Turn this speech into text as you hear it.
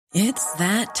It's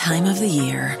that time of the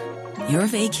year. Your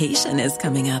vacation is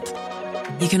coming up.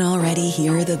 You can already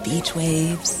hear the beach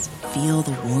waves, feel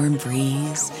the warm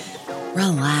breeze,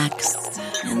 relax,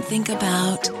 and think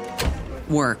about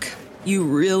work. You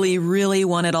really, really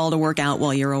want it all to work out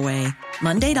while you're away.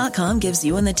 Monday.com gives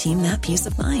you and the team that peace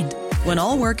of mind. When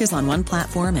all work is on one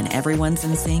platform and everyone's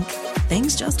in sync,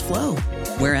 things just flow.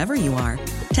 Wherever you are,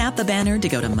 tap the banner to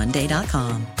go to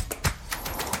Monday.com.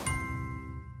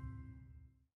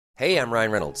 Hey, I'm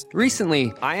Ryan Reynolds.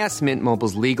 Recently, I asked Mint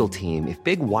Mobile's legal team if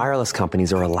big wireless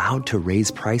companies are allowed to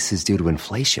raise prices due to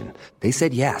inflation. They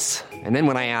said yes. And then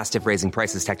when I asked if raising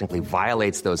prices technically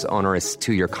violates those onerous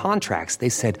two-year contracts, they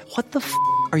said, "What the f***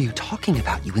 are you talking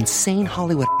about, you insane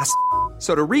Hollywood ass?"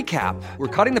 So to recap, we're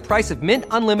cutting the price of Mint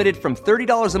Unlimited from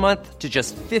 $30 a month to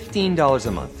just $15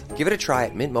 a month. Give it a try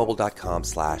at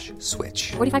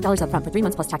mintmobile.com/switch. $45 up front for 3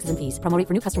 months plus taxes and fees. Promo rate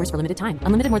for new customers for limited time.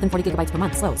 Unlimited more than 40 gigabytes per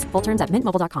month. Slows full terms at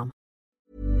mintmobile.com.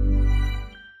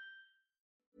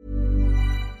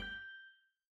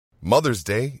 Mother's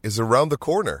Day is around the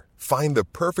corner. Find the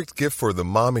perfect gift for the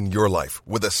mom in your life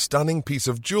with a stunning piece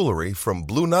of jewelry from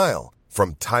Blue Nile.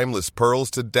 From timeless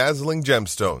pearls to dazzling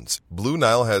gemstones, Blue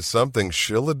Nile has something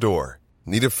she'll adore.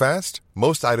 Need it fast?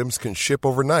 Most items can ship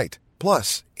overnight.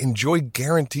 Plus, enjoy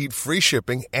guaranteed free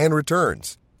shipping and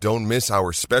returns. Don't miss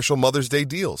our special Mother's Day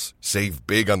deals. Save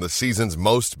big on the season's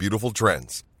most beautiful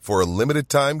trends. For a limited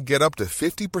time, get up to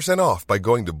 50% off by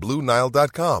going to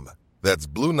BlueNile.com. That's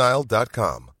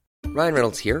BlueNile.com. Ryan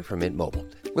Reynolds here from Mint Mobile.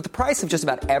 With the price of just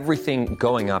about everything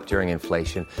going up during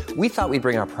inflation, we thought we'd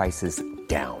bring our prices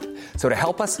down. So to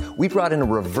help us, we brought in a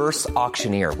reverse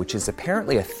auctioneer, which is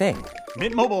apparently a thing.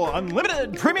 Mint Mobile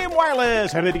Unlimited Premium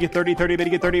Wireless. How to get 30, 30, bit to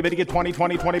get 30, bit to get 20,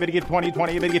 20, 20, bit to get 20,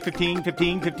 20, bit to get 15,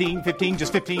 15, 15, 15,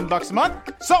 just $15 a month?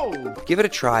 Sold! Give it a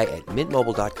try at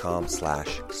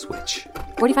mintmobile.com/switch.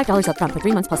 $45 up front for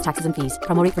 3 months plus taxes and fees.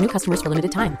 Promo rate for new customers for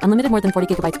limited time. Unlimited more than 40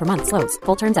 gigabytes per month. Slows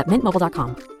full terms at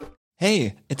mintmobile.com.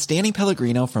 Hey, it's Danny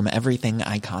Pellegrino from Everything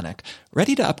Iconic.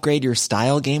 Ready to upgrade your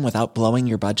style game without blowing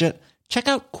your budget? Check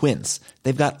out Quince.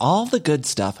 They've got all the good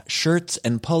stuff, shirts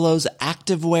and polos,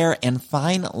 activewear, and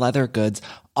fine leather goods,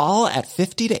 all at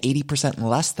 50 to 80%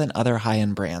 less than other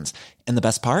high-end brands. And the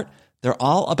best part? They're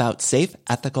all about safe,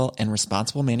 ethical, and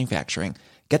responsible manufacturing.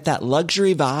 Get that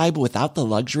luxury vibe without the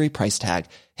luxury price tag.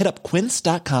 Hit up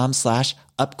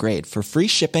quince.com/upgrade for free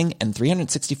shipping and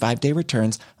 365-day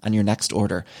returns on your next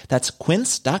order. That's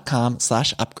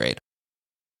quince.com/upgrade.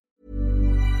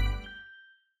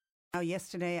 Now,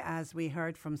 yesterday, as we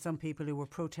heard from some people who were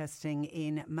protesting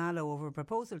in Mallow over a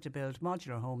proposal to build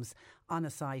modular homes on a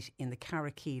site in the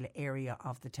Carrickeel area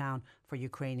of the town for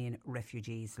Ukrainian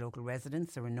refugees. Local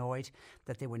residents are annoyed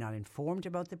that they were not informed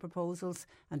about the proposals,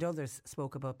 and others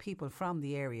spoke about people from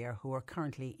the area who are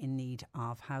currently in need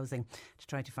of housing. To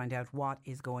try to find out what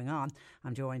is going on,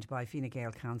 I'm joined by Fine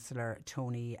Gael councillor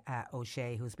Tony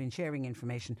O'Shea, who's been sharing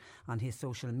information on his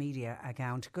social media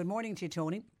account. Good morning to you,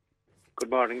 Tony. Good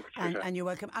morning. And you're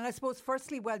welcome. And I suppose,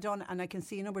 firstly, well done. And I can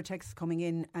see a number of texts coming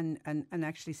in and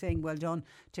actually saying well done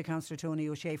to Councillor Tony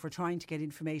O'Shea for trying to get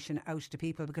information out to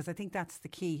people, because I think that's the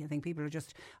key. I think people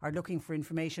are looking for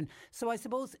information. So I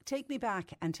suppose, take me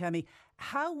back and tell me,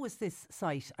 how was this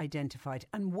site identified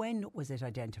and when was it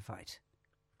identified?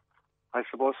 I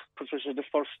suppose, Patricia, the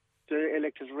first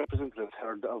elected representatives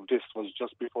heard of this was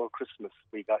just before Christmas.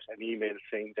 We got an email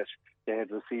saying that they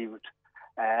had received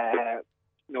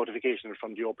notification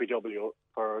from the OPW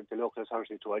for the local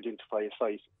authority to identify a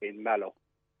site in Mallow.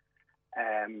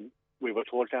 We were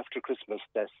told after Christmas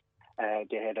that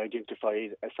they had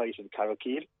identified a site in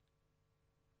Carrickeel,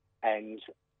 and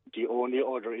the only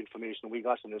other information we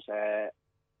got on this as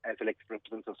elected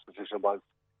representatives position was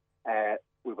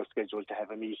we were scheduled to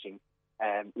have a meeting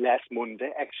last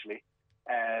Monday, actually,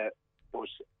 but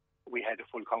we had a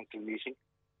full council meeting,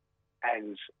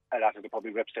 and a lot of the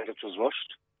public representatives was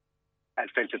rushed and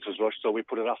felt it was rushed, so we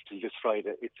put it off till this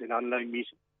Friday. It's an online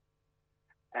meeting.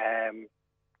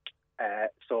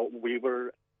 So we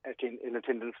were in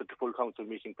attendance at the full council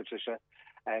meeting, Patricia,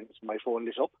 and my phone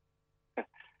lit up.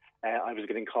 I was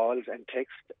getting calls and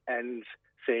text and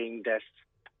saying that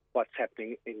what's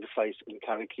happening in the site in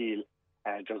Carrickeel,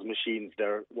 there's machines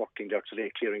there working there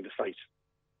today clearing the site.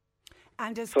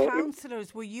 And as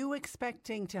councillors, were you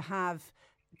expecting to have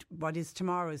what is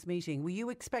tomorrow's meeting? Were you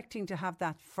expecting to have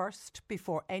that first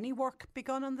before any work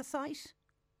begun on the site?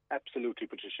 Absolutely,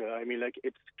 Patricia. I mean,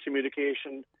 it's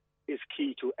communication is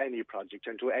key to any project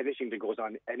and to anything that goes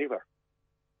on anywhere.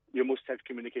 You must have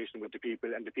communication with the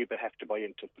people, and the people have to buy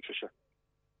into it, Patricia.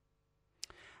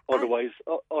 Otherwise,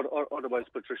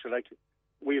 Patricia,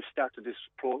 we've started this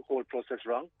whole process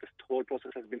wrong. This whole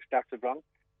process has been started wrong.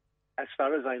 as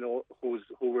far as I know, who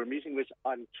we're meeting with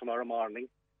on tomorrow morning,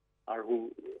 or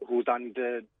who's on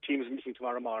the team's meeting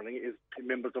tomorrow morning, is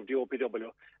members of the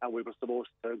OPW, and we were supposed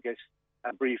to get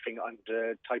a briefing on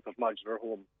the type of modular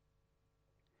home.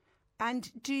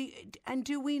 And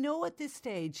do we know at this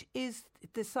stage, is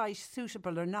the site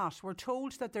suitable or not? We're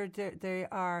told that they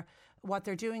are what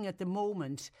they're doing at the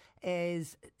moment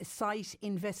is site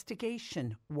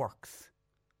investigation works.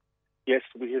 Yes,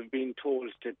 we have been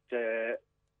told that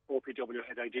OPW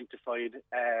had identified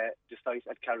the site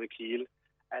at Carrickeel,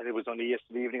 and it was only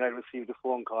yesterday evening I received a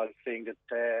phone call saying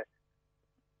that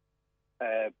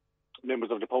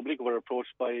members of the public were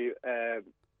approached by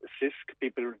CISC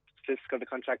are the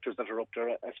contractors that are up there,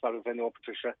 as far as I know,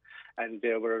 Patricia, and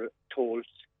they were told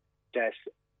that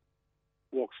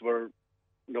works were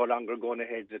no longer going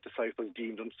ahead, that the site was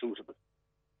deemed unsuitable.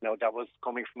 Now, that was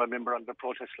coming from a member on the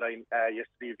protest line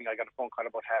yesterday evening. I got a phone call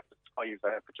about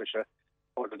 5:30, Patricia.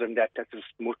 Other than that, that's as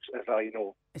much as I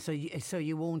know. So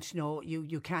you won't know,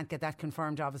 you can't get that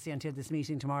confirmed, obviously, until this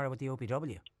meeting tomorrow with the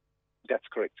OPW? That's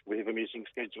correct. We have a meeting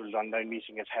scheduled, online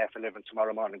meeting at 11:30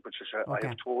 tomorrow morning, Patricia. Okay. I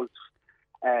have told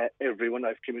everyone,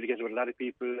 I've communicated with a lot of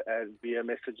people via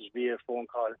message, via phone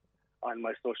call, on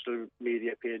my social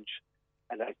media page,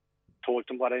 and I told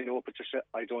them what I know, Patricia.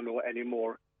 I don't know any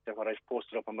more than what I've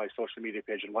posted up on my social media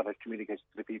page and what I've communicated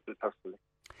to the people personally.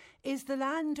 Is the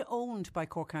land owned by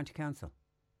Cork County Council?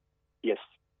 Yes.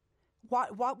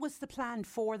 What was the plan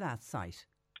for that site?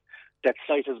 That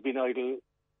site has been idle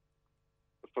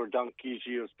for donkey's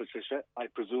years, Patricia. I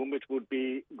presume it would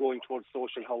be going towards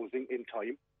social housing in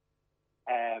time.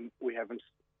 It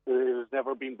has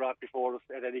never been brought before us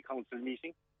at any council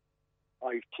meeting.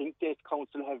 I think that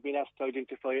council have been asked to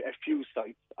identify a few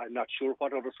sites. I'm not sure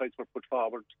what other sites were put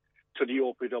forward to the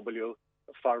OPW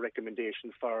for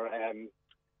recommendation for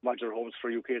modular homes for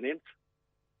Ukrainians.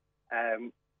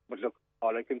 But look,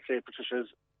 all I can say, Patricia, is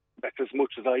that's as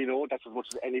much as I know. That's as much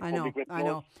as any public rep knows. I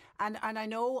know. And I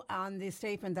know on the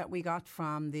statement that we got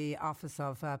from the Office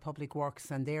of Public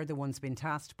Works, and they're the ones being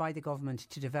tasked by the government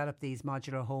to develop these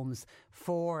modular homes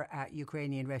for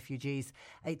Ukrainian refugees.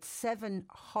 It's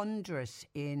 700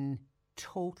 in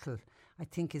total, I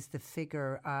think is the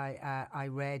figure I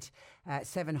read,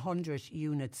 700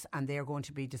 units, and they're going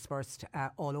to be dispersed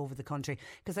all over the country.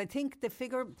 Because I think the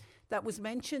figure that was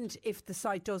mentioned, if the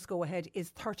site does go ahead, is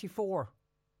 34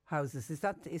 houses. Is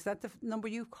that the number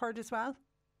you heard as well?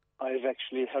 I've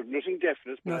actually heard nothing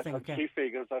definite, but I've heard three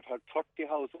figures. I've heard 30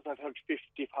 houses, I've heard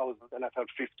 50 houses, and I've heard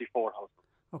 54 houses.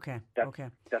 Okay.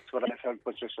 That's what I've heard,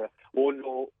 Patricia. Won't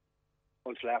know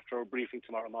until after a briefing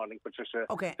tomorrow morning, Patricia,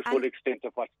 the full extent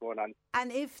of what's going on.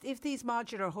 And if these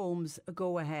modular homes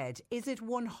go ahead, is it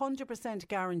 100%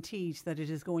 guaranteed that it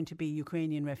is going to be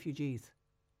Ukrainian refugees?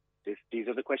 These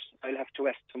are the questions I'll have to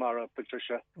ask tomorrow,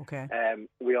 Patricia. Okay.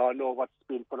 We all know what's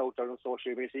been put out there on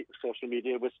social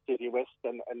media with City West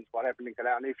and what happened in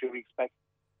Killarney a few weeks back.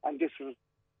 And this is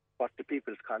what the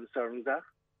people's concerns are.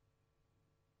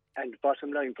 And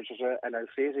bottom line, Patricia, and I'll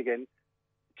say it again,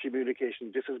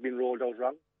 communication. This has been rolled out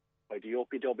wrong by the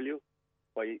OPW.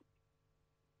 We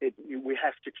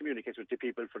have to communicate with the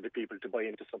people for the people to buy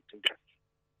into something.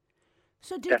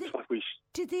 So did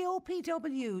the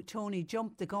OPW, Tony,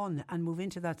 jump the gun and move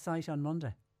into that site on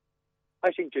Monday? I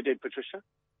think they did, Patricia.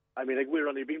 I mean, we're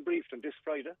only being briefed on this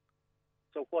Friday.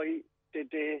 So why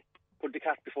did they put the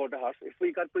cat before the horse? If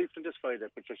we got briefed on this Friday,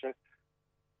 Patricia,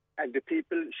 and the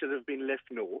people should have been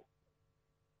left know,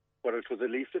 whether it was a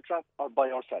leaflet drop or by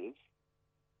ourselves,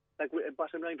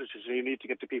 bottom line, Patricia, you need to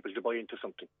get the people to buy into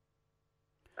something.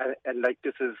 And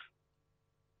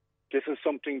this is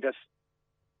something that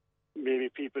maybe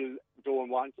people don't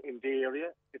want in the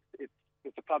area.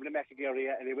 It's a problematic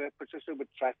area anyway, Patricia, with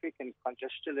traffic and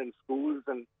congestion in schools,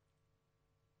 and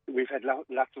we've had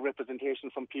lots of representation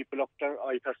from people up there.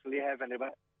 I personally have anyway,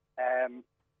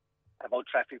 about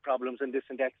traffic problems and this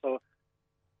and that. So,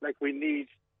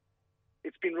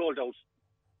 it's been rolled out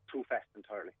too fast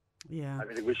entirely. Yeah, I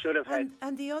mean, we should have had.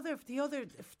 And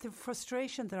the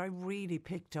frustration that I really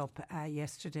picked up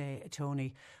yesterday,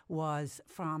 Tony, was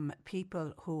from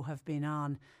people who have been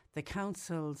on the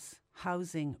council's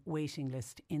housing waiting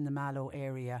list in the Mallow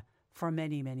area for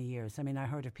many, many years. I mean, I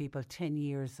heard of people 10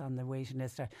 years on the waiting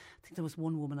list. I think there was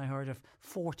one woman I heard of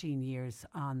 14 years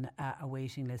on a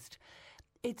waiting list.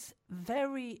 It's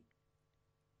very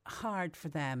hard for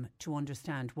them to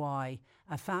understand why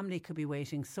a family could be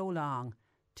waiting so long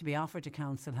to be offered a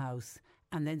council house,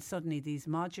 and then suddenly these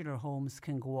modular homes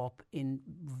can go up in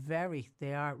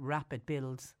they are rapid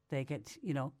builds. They get,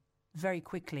 very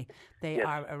quickly they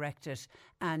are erected,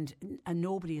 and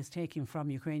nobody is taking from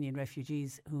Ukrainian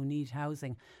refugees who need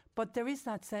housing. But there is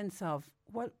that sense of,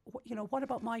 well, you know, what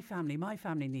about my family? My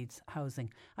family needs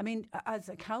housing. I mean, as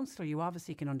a councillor, you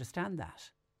obviously can understand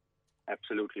that.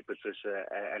 Absolutely, Patricia.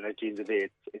 And at the end of the day,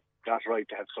 it's not right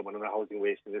to have someone on a housing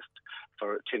waiting list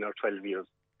for 10 or 12 years.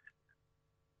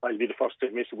 I'll be the first to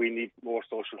admit we need more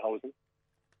social housing.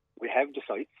 We have the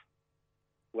sites.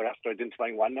 We're after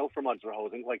identifying one now for modular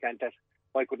housing. Why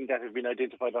couldn't that have been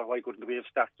identified, or why couldn't we have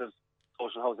started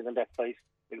social housing on that site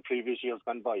in previous years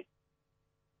gone by?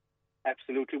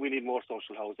 Absolutely, we need more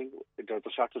social housing. There's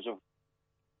a shortage of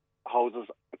houses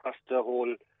across the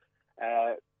whole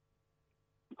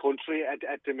country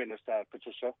at the minute,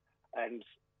 Patricia. And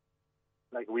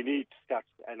we need to start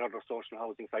another social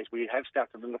housing site. We have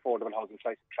started an affordable housing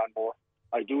site in Clonmore.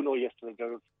 I do know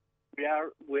yesterday we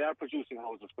are producing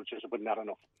houses, Patricia, but not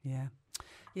enough.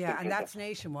 Yeah, and that's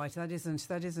nationwide. That isn't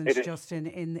just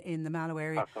in the Mallow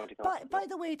area. By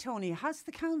the way, Tony, has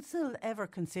the council ever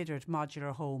considered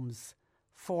modular homes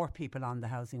for people on the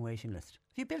housing waiting list?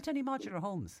 Have you built any modular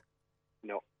homes?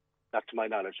 No, not to my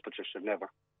knowledge, Patricia, never.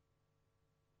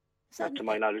 Not to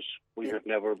my knowledge, we have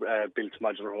never built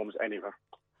modular homes anywhere.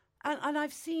 And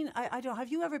I've seen, I don't. Have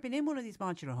you ever been in one of these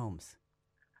modular homes?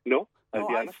 No, I'll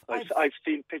be honest. I've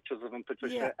seen pictures of them,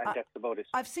 Patricia, and that's about it.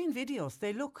 I've seen videos.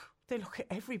 They look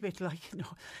every bit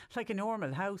like a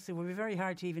normal house. It would be very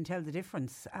hard to even tell the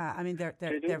difference. I mean,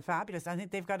 they're fabulous. I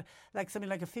think they've got something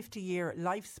like a 50-year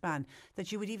lifespan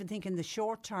that you would even think in the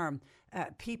short term,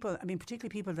 people, I mean, particularly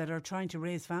people that are trying to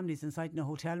raise families inside in a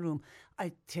hotel room,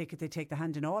 I take it they take the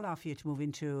hand and all off you to move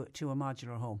into a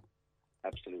modular home.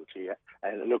 Absolutely, yeah.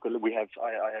 And look, I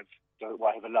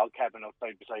have a log cabin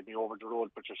outside beside me over the road,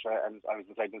 Patricia, and I was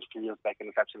beside it a few years back, and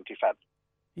it's absolutely fab.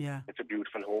 Yeah, it's a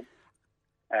beautiful home.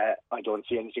 I don't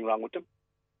see anything wrong with them,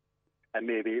 and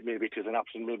maybe it is an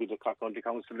option. Maybe the Cork County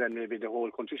Council and maybe the whole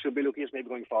country should be looking at maybe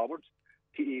going forward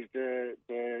to ease the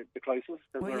crisis.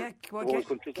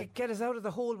 Get us out of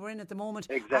the hole we're in at the moment.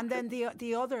 Exactly. And then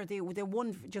the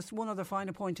one other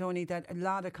final point, Tony, that a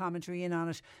lot of commentary in on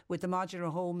it with the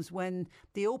modular homes. When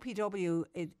the OPW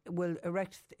will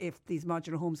erect, if these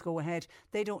modular homes go ahead,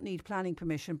 they don't need planning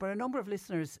permission. But a number of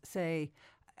listeners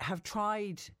have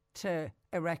tried to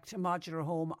erect a modular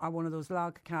home or one of those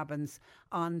log cabins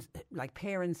on like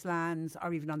parents' lands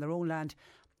or even on their own land,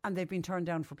 and they've been turned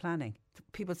down for planning.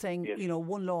 People saying, yes,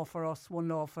 one law for us, one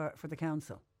law for the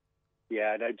council.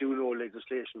 Yeah, and I do know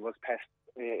legislation was passed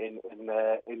in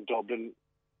Dublin,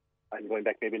 and going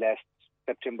back maybe last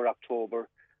September, October,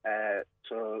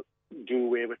 to do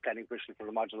away with planning permission for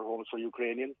the modular homes for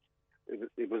Ukrainians.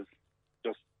 It was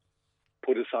just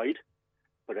put aside.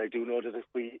 But I do know that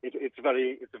it's a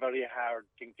very hard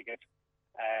thing to get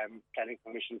planning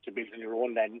permission to build in your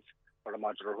own land for a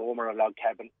modular home or a log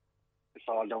cabin. It's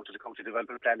all down to the county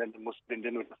development plan, and it must blend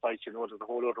in with the site. There's a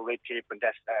whole lot of red tape and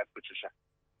that's Patricia.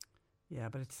 Yeah,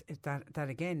 but that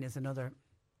again is another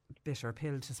bitter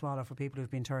pill to swallow for people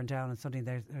who've been turned down, and suddenly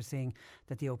they're seeing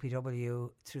that the OPW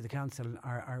through the council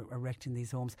are erecting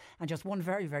these homes. And just one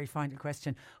very, very final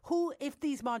question: if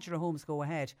these modular homes go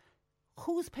ahead,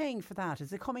 who's paying for that?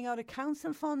 Is it coming out of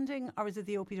council funding or is it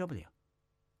the OPW?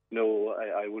 No,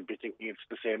 I would be thinking it's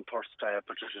the same person,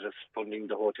 Patricia, that's funding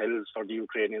the hotels for the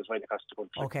Ukrainians right across the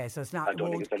country. Okay, so it's not.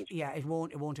 It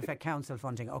won't affect council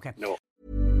funding. Okay. No.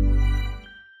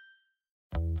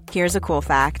 Here's a cool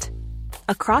fact: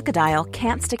 a crocodile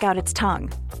can't stick out its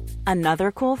tongue.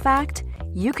 Another cool fact: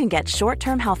 you can get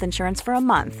short-term health insurance for a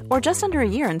month or just under a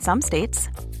year in some states.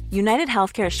 United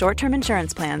Healthcare short-term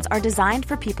insurance plans are designed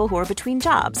for people who are between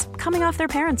jobs, coming off their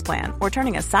parents' plan, or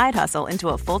turning a side hustle into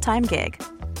a full-time gig.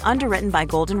 Underwritten by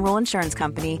Golden Rule Insurance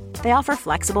Company, they offer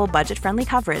flexible, budget-friendly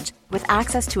coverage with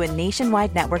access to a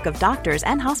nationwide network of doctors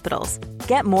and hospitals.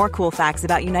 Get more cool facts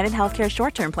about United Healthcare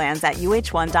short-term plans at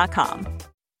uh1.com.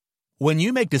 When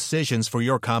you make decisions for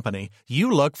your company, you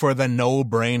look for the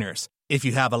no-brainers. If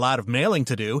you have a lot of mailing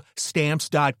to do,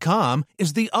 Stamps.com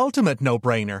is the ultimate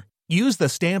no-brainer. Use the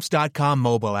Stamps.com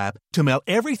mobile app to mail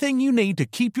everything you need to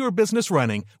keep your business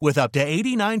running with up to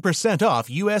 89% off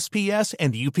USPS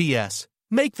and UPS.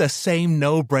 Make the same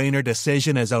no-brainer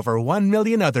decision as over 1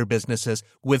 million other businesses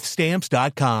with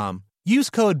Stamps.com. Use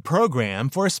code PROGRAM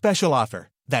for a special offer.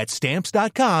 That's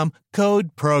Stamps.com,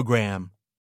 code PROGRAM.